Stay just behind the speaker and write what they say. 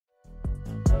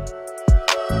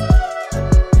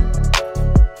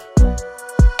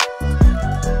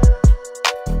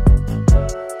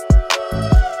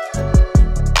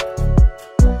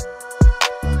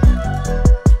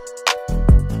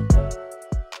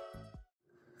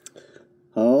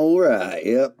Alright,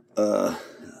 yep.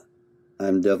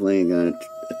 I'm definitely going to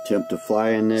attempt to fly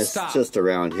in this. Stop. Just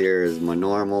around here is my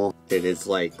normal. It is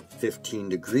like 15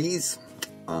 degrees,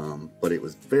 but it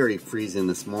was very freezing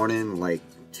this morning, like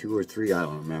 2 or 3, I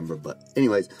don't remember. But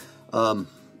anyways,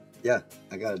 yeah,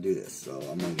 I got to do this. So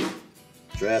I'm going to get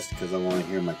dressed because I want to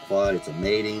hear my quad. It's a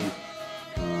mating.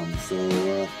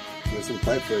 So here's some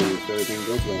pipe for you if everything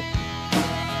goes well.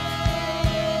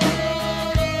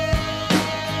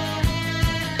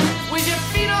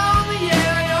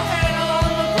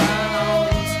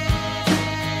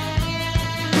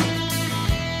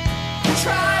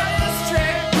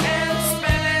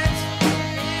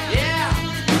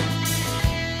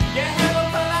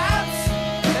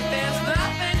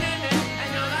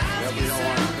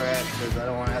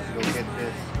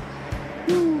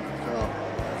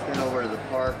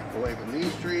 Away from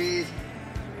these trees,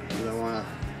 because I want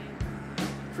to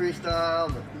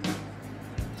freestyle,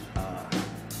 but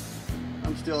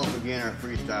I'm still a beginner at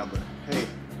freestyle. But hey,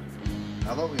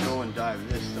 how about we go and dive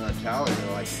this tower here?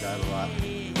 I like to dive a lot.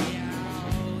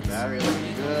 Battery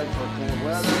looking good for cold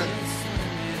weather.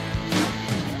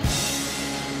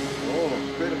 Oh,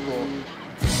 critical.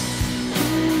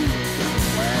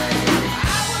 Flag.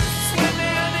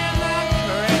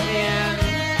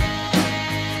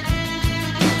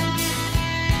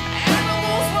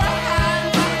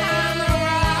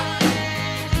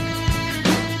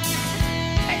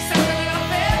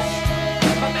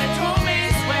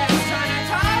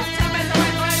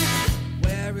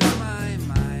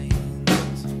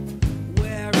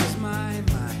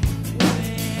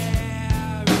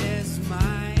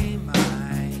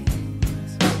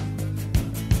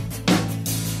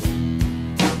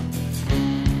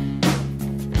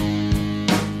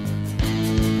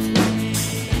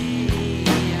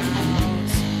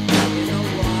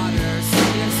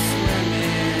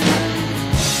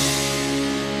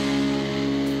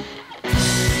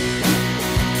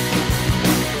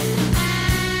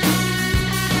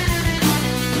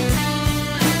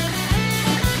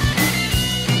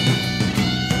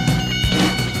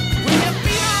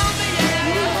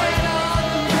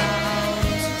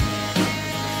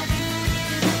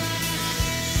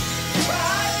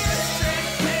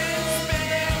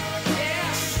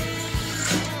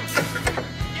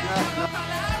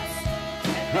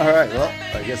 Alright, well,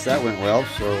 I guess that went well,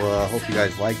 so I hope you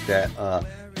guys liked that.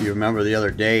 If you remember the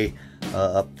other day,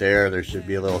 up there should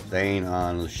be a little thing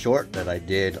on the short that I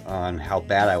did on how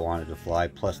bad I wanted to fly,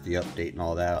 plus the update and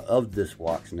all that of this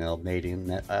walksnail mating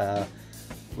that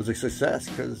was a success,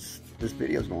 because this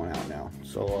video is going out now.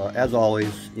 So as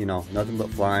always, you know, nothing but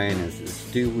flying, as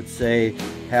Stu would say,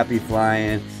 happy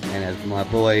flying, and as my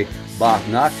boy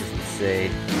GraceNoxios would say,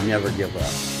 never give up.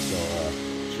 So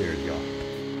cheers, y'all.